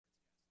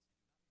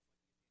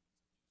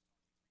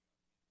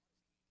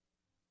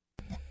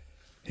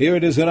Here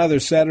it is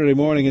another Saturday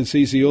morning in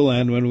CCO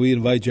land when we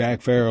invite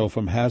Jack Farrell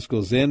from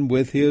Haskell's in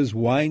with his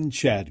wine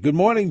chat. Good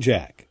morning,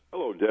 Jack.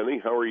 Hello, Denny.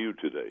 How are you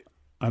today?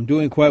 I'm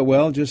doing quite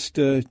well, just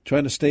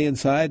trying to stay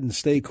inside and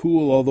stay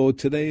cool, although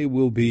today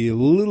will be a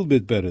little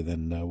bit better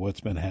than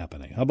what's been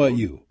happening. How about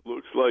you?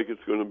 Looks like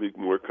it's going to be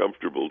more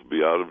comfortable to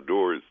be out of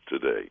doors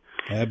today.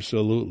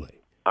 Absolutely.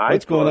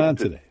 What's going on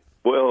today?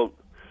 Well,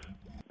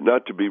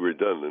 not to be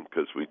redundant,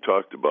 because we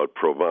talked about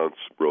Provence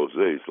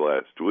rosés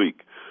last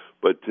week,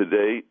 but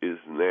today is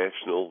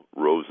National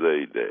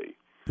Rosé Day.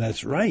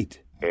 That's right.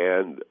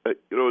 And,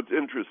 it's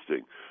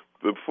interesting.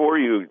 Before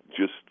you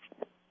just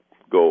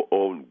go,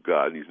 oh,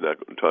 God, he's not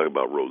going to talk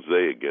about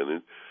rosé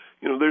again.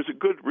 And, there's a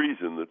good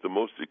reason that the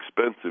most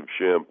expensive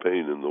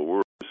champagne in the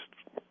world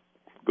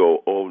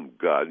go, oh,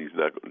 God, he's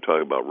not going to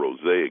talk about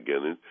rosé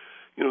again. And,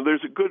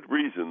 there's a good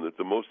reason that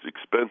the most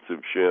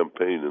expensive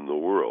champagne in the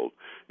world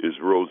is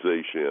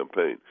rosé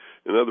champagne.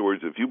 In other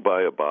words, if you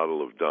buy a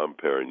bottle of Dom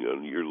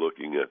Perignon, you're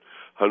looking at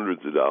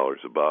hundreds of dollars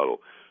a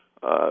bottle.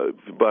 If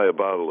you buy a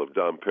bottle of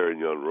Dom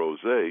Perignon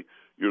rosé,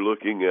 you're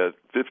looking at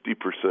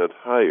 50%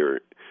 higher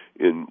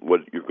in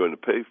what you're going to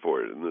pay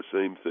for it. And the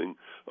same thing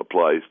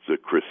applies to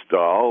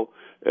Cristal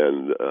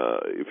and,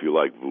 if you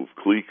like, Veuve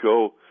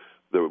Clicquot.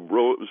 The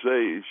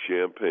rosé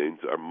champagnes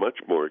are much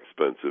more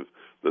expensive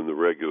than the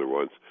regular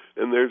ones,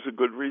 and there's a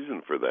good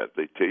reason for that.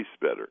 They taste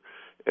better.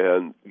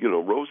 And,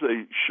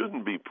 rosé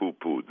shouldn't be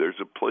poo-pooed.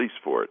 There's a place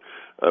for it.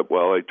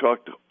 While I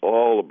talked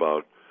all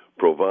about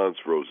Provence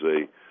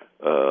rosé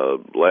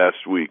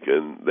last week,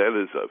 and that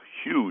is a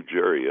huge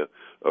area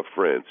of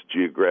France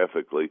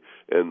geographically,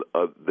 and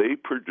they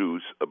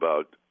produce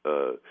about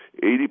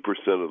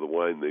 80% of the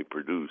wine they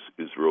produce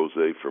is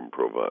rosé from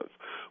Provence.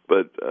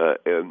 But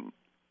and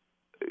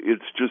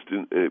it's just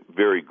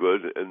very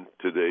good, and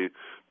today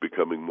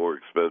becoming more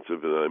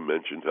expensive. And I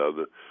mentioned how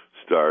the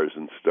stars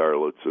and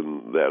starlets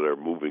and that are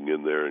moving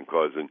in there and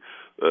causing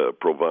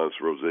Provence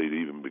rosé to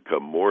even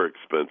become more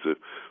expensive.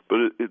 But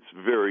it's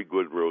very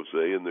good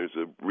rosé, and there's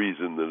a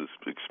reason that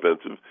it's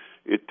expensive.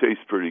 It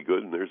tastes pretty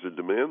good, and there's a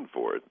demand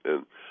for it.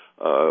 And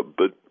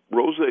but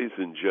rosés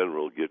in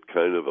general get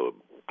kind of a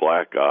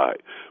black eye.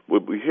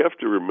 What we have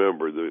to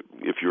remember that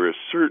if you're a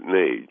certain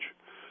age,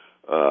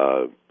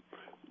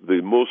 the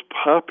most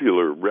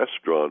popular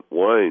restaurant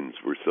wines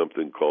were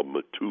something called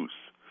Mateus,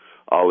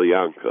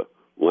 Aliança,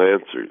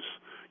 Lancers.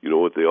 You know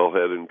what they all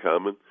had in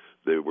common?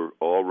 They were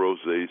all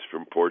rosés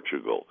from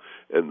Portugal.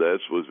 And that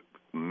was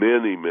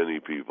many, many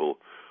people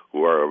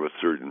who are of a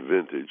certain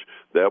vintage.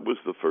 That was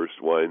the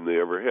first wine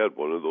they ever had,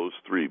 one of those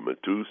three,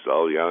 Mateus,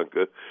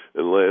 Aliança,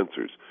 and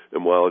Lancers.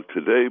 And while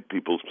today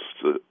people's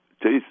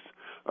tastes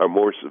are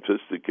more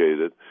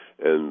sophisticated,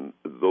 and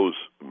those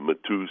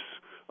Mateus,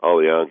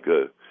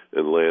 Aliança,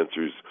 and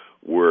Lancers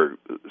were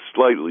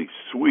slightly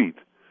sweet,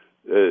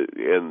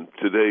 and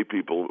today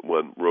people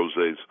want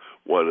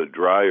a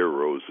drier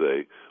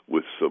rosé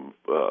with some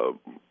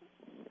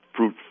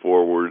fruit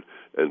forward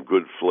and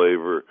good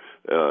flavor.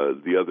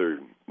 The other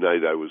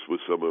night I was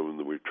with some of them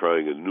that were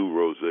trying a new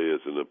rosé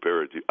as an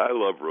aperitif. I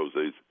love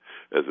rosés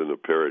as an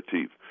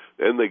aperitif,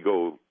 and they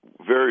go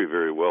very,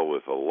 very well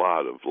with a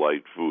lot of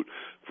light food.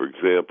 For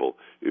example,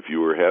 if you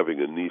were having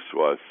a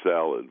Niçoise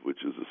salad,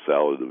 which is a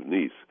salad of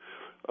Nice,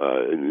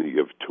 and you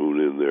have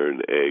tuna in there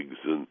and eggs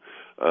and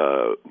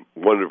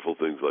wonderful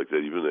things like that,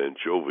 even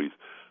anchovies.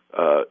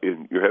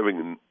 You're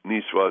having a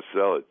Niçoise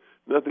salad.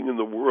 Nothing in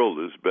the world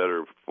is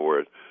better for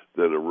it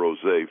than a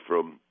rosé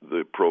from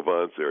the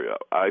Provence area.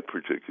 I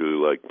particularly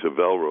like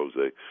Tavel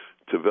rosé.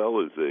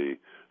 Tavel is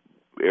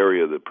a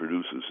area that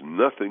produces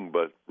nothing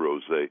but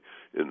rosé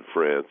in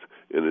France,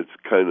 and it's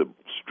kind of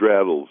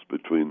straddles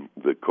between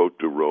the Côte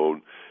du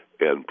Rhône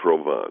and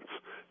Provence.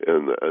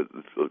 And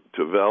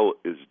Tavel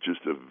is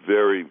just a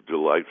very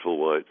delightful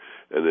wine,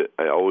 and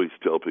I always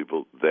tell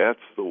people that's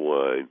the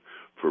wine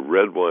for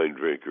red wine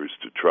drinkers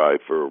to try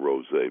for a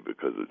rosé,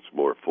 because it's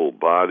more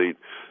full-bodied,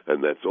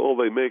 and that's all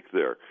they make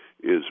there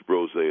is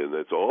rosé, and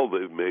that's all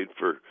they've made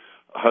for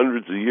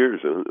hundreds of years,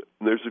 and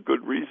there's a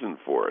good reason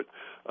for it.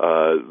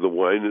 The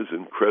wine is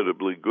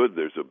incredibly good.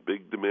 There's a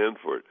big demand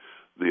for it.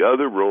 The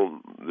other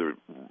the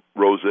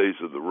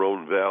rosés of the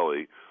Rhone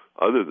Valley,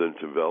 other than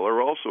Tavel,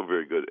 are also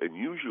very good, and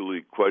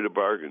usually quite a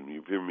bargain.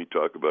 You hear me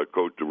talk about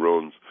Côte du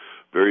Rhônes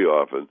very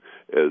often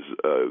as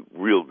a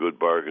real good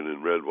bargain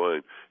in red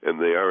wine, and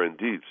they are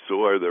indeed.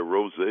 So are their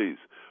rosés,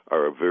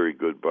 are a very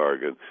good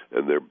bargain,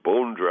 and they're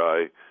bone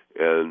dry,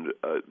 and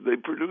they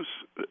produce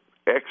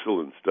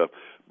excellent stuff.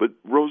 But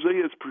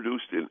rosé is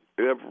produced in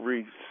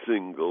every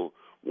single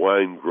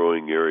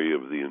wine-growing area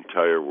of the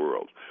entire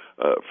world.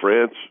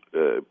 France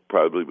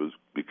probably was,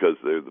 because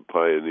they're the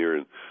pioneer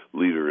and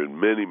leader in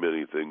many,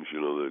 many things.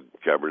 The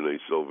Cabernet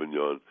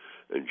Sauvignon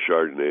and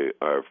Chardonnay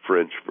are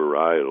French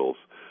varietals,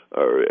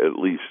 or at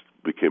least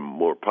became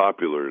more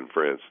popular in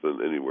France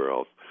than anywhere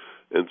else.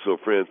 And so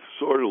France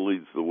sort of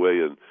leads the way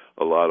in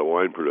a lot of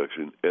wine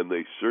production, and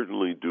they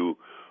certainly do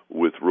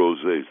with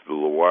rosés. The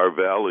Loire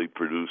Valley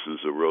produces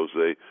a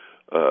rosé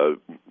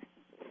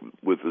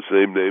with the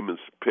same name as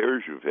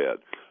pears you've had.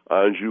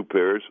 Anjou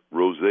pears,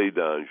 Rosé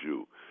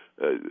d'Anjou.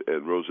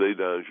 And Rosé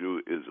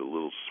d'Anjou is a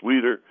little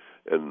sweeter,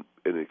 and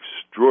an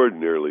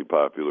extraordinarily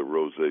popular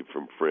rosé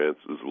from France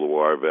is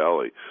Loire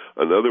Valley.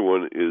 Another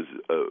one is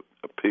a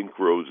pink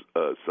rose,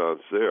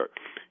 Sancerre.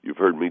 You've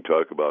heard me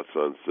talk about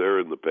Sancerre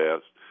in the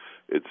past.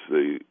 It's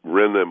the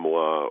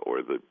René-Moi,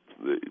 or the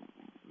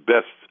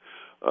best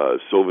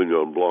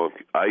Sauvignon Blanc,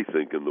 I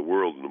think, in the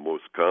world, and the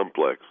most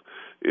complex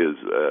is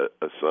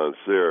a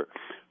Sancerre.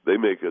 They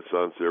make a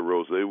Sancerre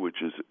rosé,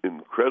 which is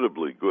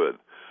incredibly good.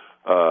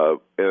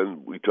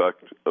 And we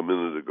talked a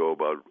minute ago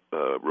about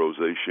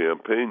rosé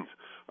champagnes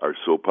are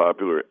so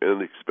popular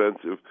and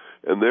expensive,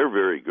 and they're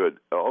very good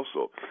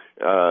also.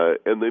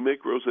 And they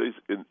make rosés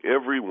in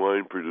every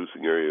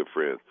wine-producing area of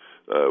France.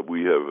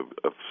 We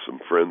have some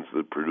friends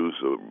that produce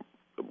a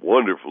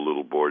wonderful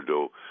little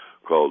Bordeaux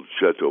called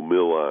Chateau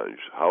Millange,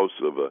 House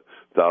of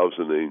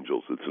 1,000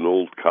 Angels. It's an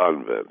old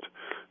convent.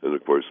 And,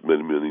 of course,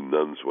 many, many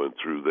nuns went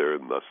through there,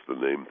 and thus the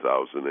name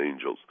 1,000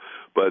 Angels.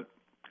 But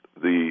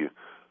the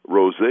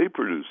rosé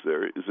produced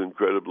there is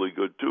incredibly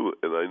good, too.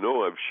 And I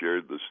know I've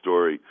shared the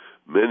story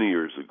many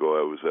years ago.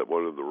 I was at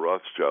one of the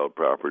Rothschild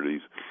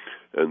properties,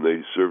 and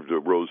they served a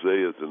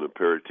rosé as an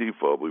aperitif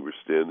while we were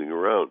standing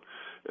around.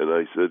 And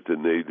I said to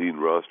Nadine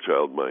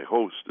Rothschild, my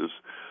hostess,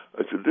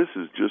 I said, this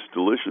is just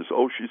delicious.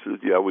 Oh, she said,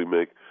 yeah, we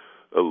make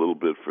a little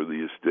bit for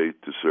the estate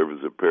to serve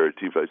as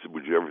aperitif. I said,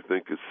 would you ever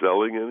think of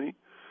selling any?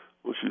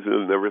 Well, she said,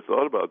 I never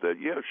thought about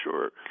that. Yeah,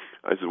 sure.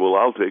 I said, well,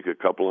 I'll take a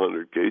couple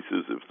hundred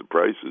cases if the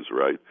price is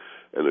right.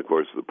 And, of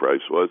course, the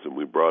price was, and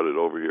we brought it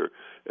over here.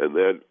 And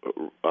that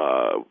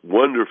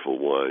wonderful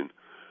wine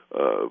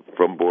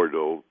from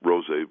Bordeaux,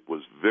 rosé,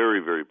 was very,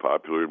 very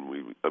popular, and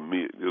we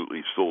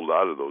immediately sold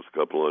out of those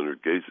couple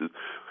hundred cases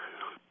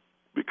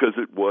because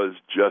it was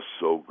just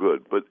so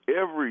good. But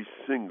every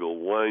single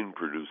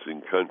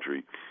wine-producing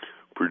country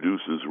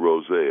produces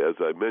rosé. As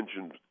I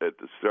mentioned at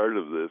the start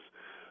of this,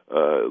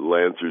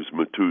 Lancers,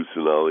 Mateus,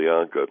 and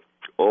Aliança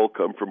all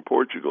come from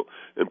Portugal.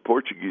 And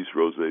Portuguese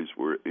rosés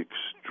were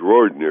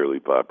extraordinarily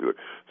popular,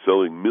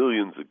 selling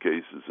millions of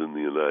cases in the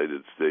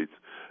United States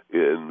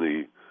in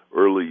the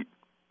early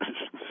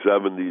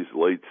 70s,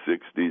 late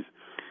 60s,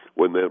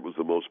 when that was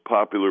the most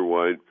popular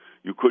wine.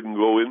 You couldn't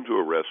go into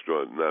a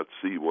restaurant and not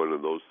see one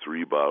of those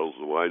 3 bottles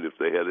of wine. If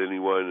they had any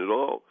wine at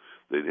all,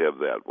 they'd have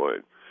that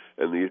wine.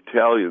 And the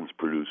Italians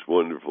produce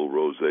wonderful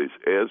rosés,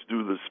 as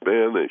do the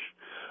Spanish.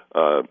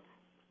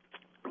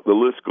 The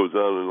list goes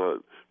on and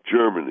on.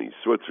 Germany,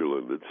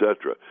 Switzerland,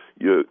 etc.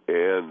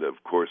 And,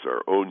 of course,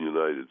 our own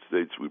United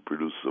States, we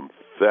produce some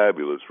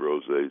fabulous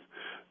rosés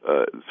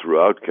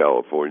throughout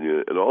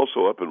California and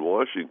also up in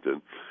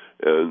Washington.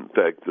 And in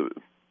fact, the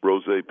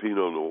Rosé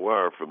Pinot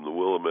Noir from the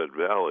Willamette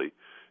Valley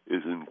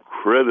is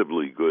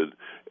incredibly good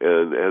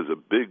and has a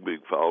big, big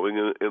following.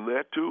 And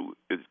that, too,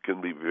 it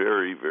can be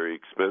very, very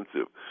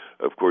expensive.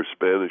 Of course,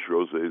 Spanish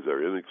rosés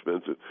are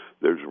inexpensive.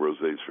 There's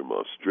rosés from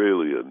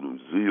Australia, New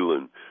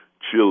Zealand,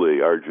 Chile,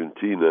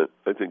 Argentina.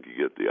 I think you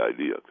get the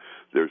idea.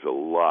 There's a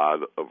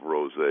lot of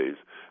rosés.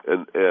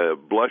 And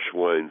blush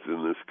wines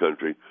in this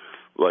country,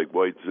 like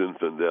White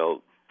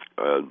Zinfandel,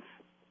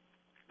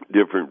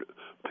 different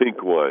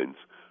pink wines,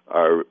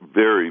 are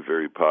very,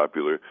 very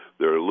popular.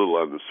 They're a little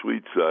on the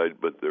sweet side,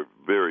 but they're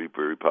very,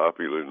 very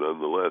popular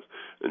nonetheless.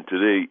 And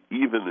today,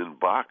 even in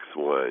box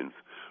wines,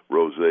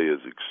 rosé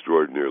is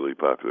extraordinarily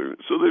popular.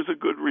 So there's a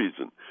good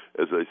reason,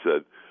 as I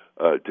said,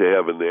 to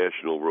have a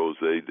National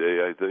Rosé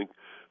Day, I think.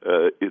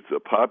 It's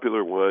a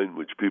popular wine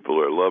which people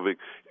are loving,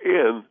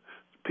 and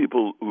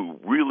people who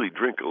really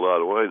drink a lot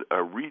of wine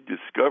are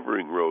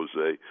rediscovering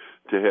rosé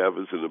to have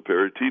as an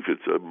aperitif.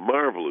 It's a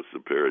marvelous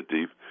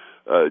aperitif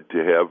to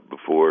have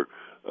before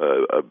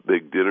a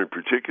big dinner,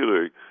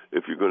 particularly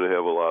if you're going to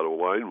have a lot of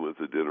wine with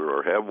the dinner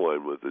or have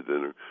wine with the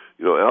dinner.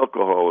 You know,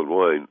 alcohol and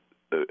wine,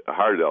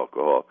 hard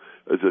alcohol,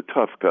 is a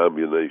tough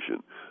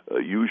combination.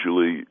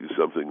 Usually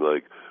something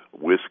like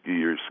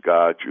whiskey or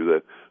scotch or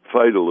that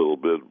fight a little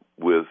bit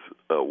with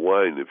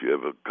wine if you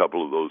have a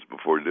couple of those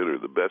before dinner.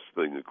 The best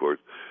thing, of course,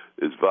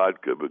 is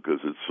vodka because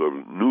it's sort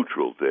of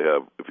neutral to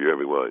have if you're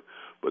having wine.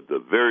 But the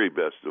very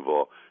best of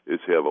all is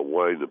have a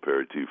wine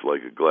aperitif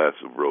like a glass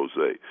of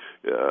rosé.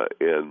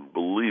 And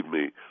believe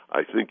me,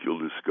 I think you'll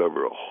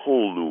discover a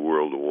whole new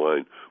world of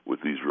wine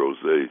with these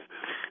rosés.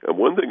 And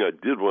one thing I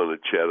did want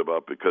to chat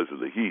about because of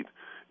the heat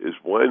is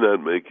why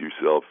not make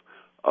yourself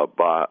a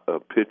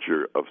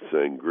pitcher of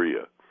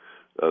sangria?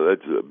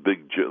 That's a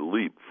big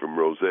leap from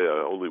rosé.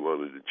 I only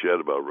wanted to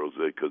chat about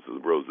rosé because of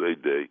the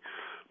Rosé Day.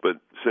 But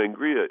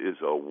sangria is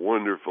a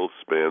wonderful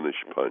Spanish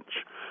punch.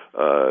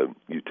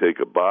 You take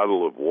a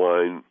bottle of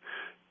wine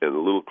and a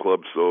little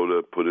club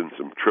soda, put in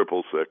some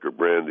triple sec or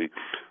brandy,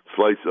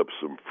 slice up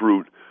some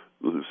fruit,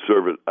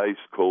 serve it ice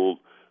cold.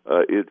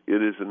 It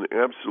is an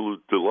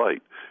absolute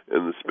delight.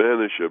 And the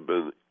Spanish have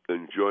been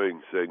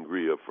enjoying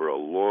sangria for a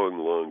long,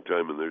 long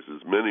time, and there's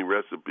as many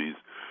recipes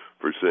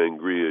for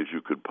sangria as you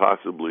could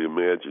possibly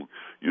imagine,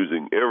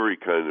 using every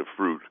kind of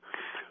fruit,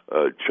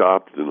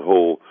 chopped and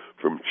whole,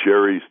 from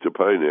cherries to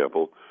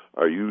pineapple,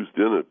 are used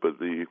in it. But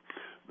the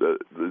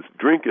the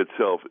drink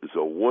itself is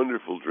a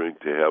wonderful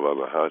drink to have on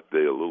a hot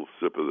day, a little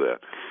sip of that.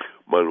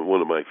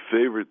 One of my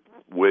favorite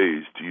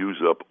ways to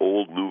use up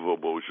old Nouveau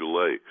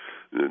Beaujolais.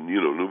 And,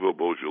 Nouveau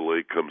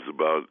Beaujolais comes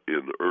about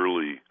in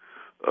early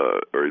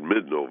or in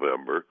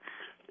mid-November.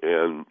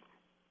 And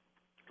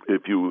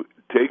if you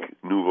take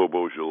Nouveau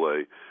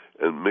Beaujolais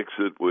and mix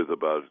it with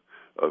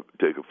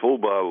take a full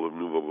bottle of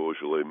Nouveau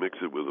Beaujolais, mix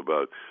it with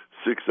about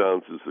 6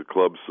 ounces of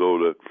club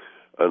soda,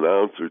 an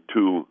ounce or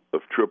two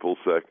of triple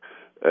sec,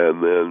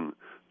 and then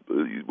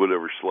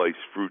whatever sliced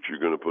fruit you're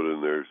going to put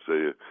in there,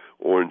 say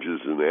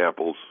oranges and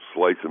apples,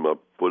 slice them up,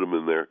 put them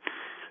in there,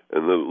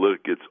 and then let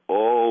it gets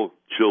all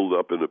chilled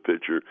up in a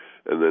pitcher,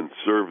 and then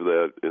serve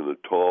that in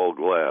a tall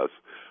glass.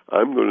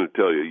 I'm going to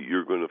tell you,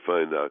 you're going to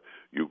find out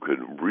you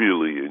can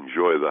really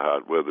enjoy the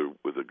hot weather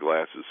with a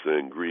glass of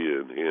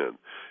sangria in hand.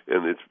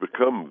 And it's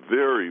become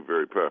very,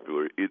 very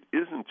popular. It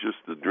isn't just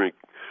the drink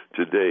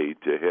today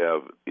to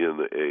have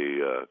in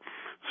a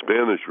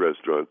Spanish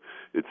restaurant.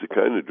 It's the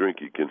kind of drink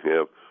you can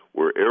have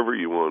wherever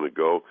you want to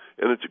go.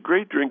 And it's a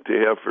great drink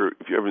to have for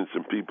if you're having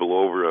some people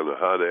over on a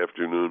hot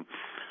afternoon.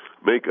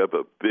 Make up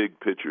a big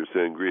pitcher of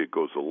sangria. It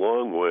goes a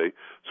long way,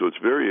 so it's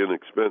very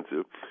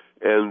inexpensive.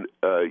 And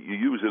you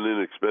use an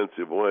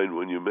inexpensive wine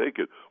when you make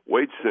it.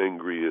 White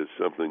sangria is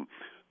something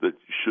that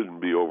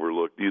shouldn't be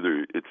overlooked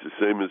either. It's the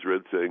same as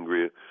red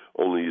sangria,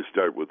 only you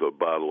start with a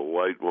bottle of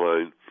white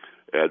wine,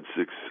 add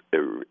 6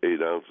 or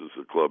 8 ounces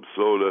of club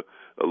soda,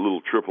 a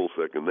little triple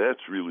sec, and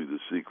that's really the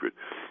secret.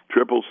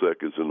 Triple sec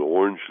is an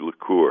orange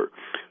liqueur,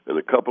 and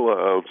a couple of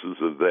ounces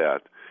of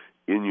that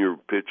in your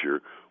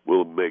pitcher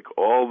will make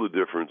all the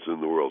difference in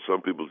the world.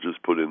 Some people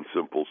just put in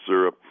simple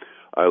syrup.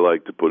 I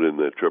like to put in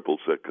that triple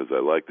sec because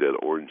I like that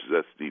orange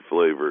zesty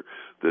flavor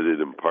that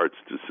it imparts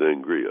to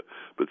sangria.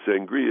 But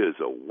sangria is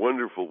a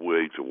wonderful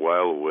way to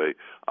while away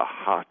a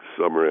hot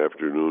summer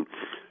afternoon.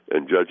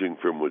 And judging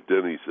from what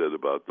Denny said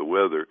about the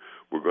weather,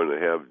 we're going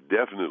to have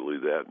definitely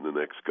that in the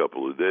next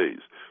couple of days.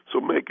 So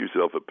make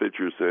yourself a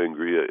pitcher of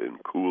sangria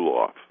and cool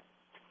off.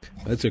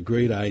 That's a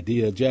great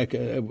idea. Jack,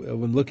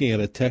 when looking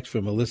at a text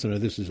from a listener,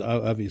 this is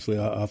obviously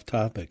off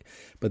topic,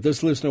 but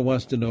this listener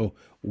wants to know,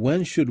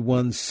 when should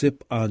one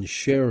sip on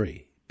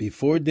sherry?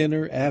 Before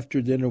dinner,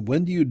 after dinner?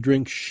 When do you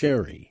drink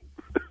sherry?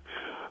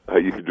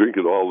 You can drink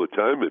it all the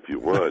time if you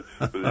want,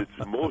 but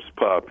it's most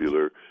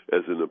popular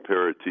as an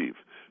aperitif.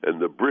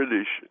 And the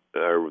British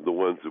are the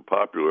ones who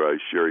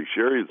popularized sherry.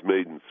 Sherry is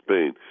made in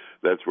Spain.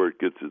 That's where it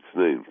gets its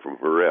name, from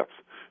Jerez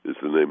is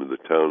the name of the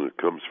town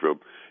it comes from.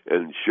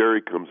 And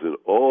sherry comes in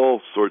all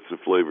sorts of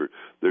flavor.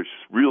 There's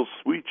real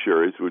sweet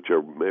sherries, which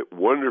are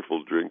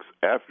wonderful drinks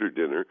after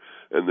dinner,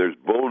 and there's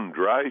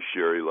bone-dry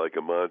sherry like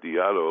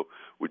Amontillado,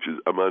 which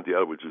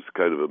is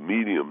kind of a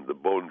medium. The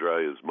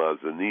bone-dry is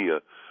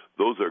Manzanilla.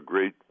 Those are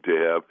great to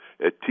have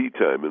at tea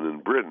time. And in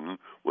Britain,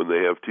 when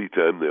they have tea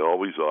time, they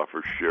always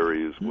offer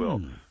sherry as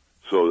well.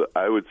 So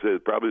I would say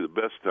probably the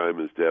best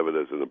time is to have it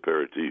as an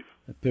aperitif.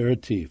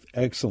 Aperitif.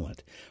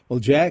 Excellent. Well,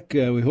 Jack,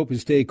 we hope you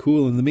stay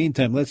cool. In the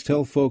meantime, let's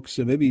tell folks,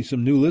 maybe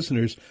some new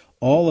listeners,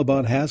 all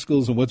about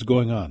Haskell's and what's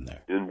going on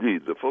there.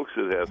 Indeed. The folks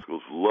at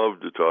Haskell's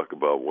love to talk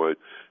about wine.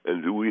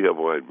 And do we have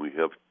wine? We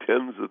have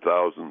tens of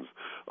thousands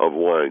of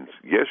wines.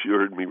 Yes, you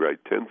heard me right,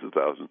 tens of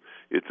thousands.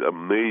 It's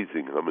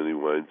amazing how many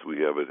wines we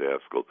have at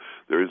Haskell.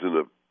 There isn't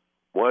a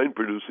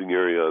wine-producing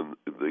area on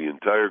the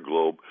entire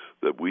globe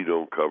that we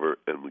don't cover,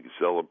 and we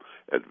sell them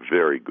at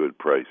very good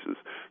prices.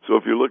 So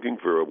if you're looking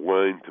for a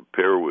wine to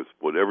pair with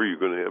whatever you're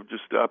going to have,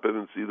 just stop in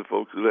and see the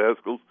folks at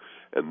Haskell's,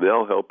 and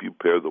they'll help you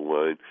pair the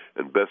wine,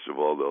 and best of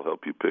all, they'll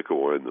help you pick a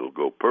wine that'll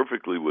go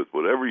perfectly with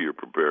whatever you're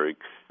preparing,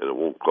 and it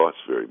won't cost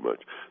very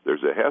much.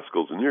 There's a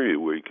Haskell's near you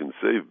where you can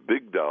save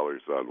big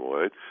dollars on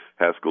wine.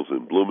 Haskell's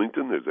in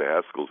Bloomington. There's a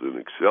Haskell's in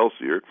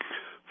Excelsior.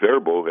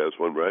 Faribault has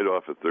one right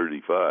off at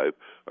 35.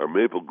 Our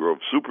Maple Grove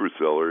Super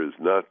Cellar is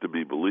not to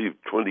be believed,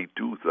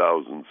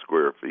 22,000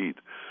 square feet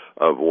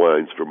of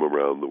wines from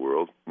around the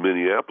world.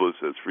 Minneapolis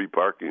has free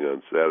parking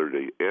on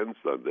Saturday and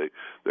Sunday.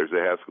 There's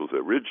a Haskell's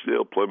at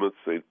Ridgedale, Plymouth,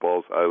 St.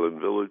 Paul's, Highland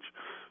Village,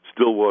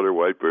 Stillwater,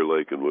 White Bear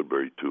Lake, and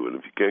Woodbury, too. And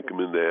if you can't come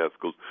into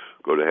Haskell's,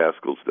 go to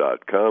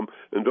Haskells.com.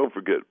 And don't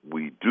forget,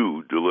 we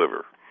do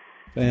deliver.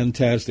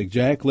 Fantastic.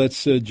 Jack,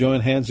 let's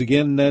join hands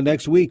again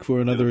next week for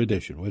another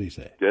edition. What do you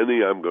say?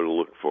 Denny, I'm going to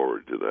look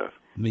forward to that.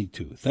 Me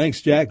too. Thanks,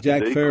 Jack.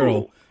 Jack stay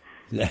Farrell.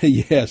 Cool.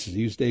 Yes,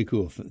 you stay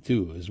cool,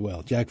 too, as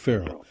well. Jack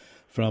Farrell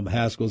from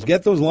Haskell's.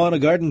 Get those lawn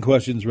and garden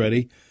questions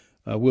ready.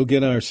 We'll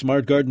get our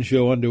Smart Garden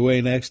Show underway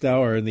next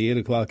hour in the 8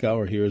 o'clock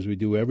hour here, as we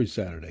do every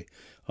Saturday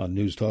on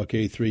News Talk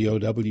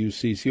 830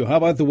 WCCO. How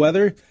about the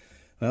weather?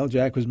 Well,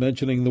 Jack was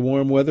mentioning the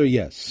warm weather.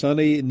 Yes,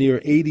 sunny,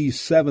 near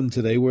 87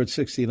 today. We're at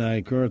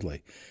 69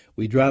 currently.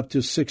 We dropped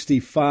to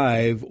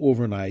 65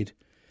 overnight.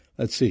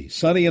 Let's see.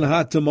 Sunny and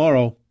hot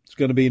tomorrow. It's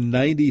going to be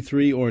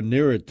 93 or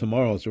near it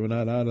tomorrow, so we're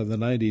not out of the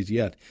 90s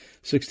yet.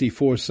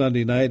 64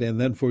 Sunday night, and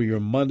then for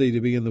your Monday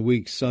to begin the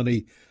week,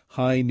 sunny,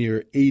 high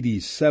near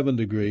 87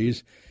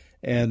 degrees,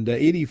 and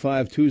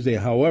 85 Tuesday.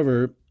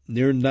 However,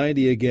 near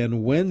 90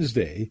 again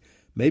Wednesday.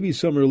 Maybe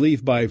some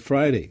relief by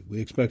Friday. We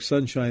expect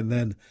sunshine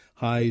then,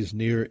 highs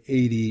near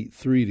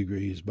 83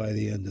 degrees by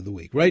the end of the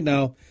week. Right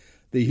now,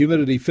 the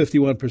humidity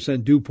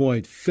 51%, dew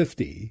point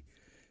 50,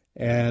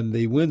 and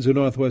the winds are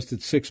northwest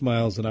at 6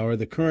 miles an hour.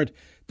 The current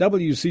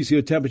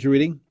WCCO temperature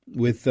reading,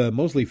 with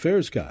mostly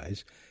fair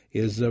skies,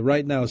 is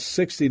right now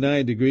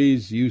 69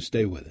 degrees. You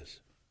stay with us.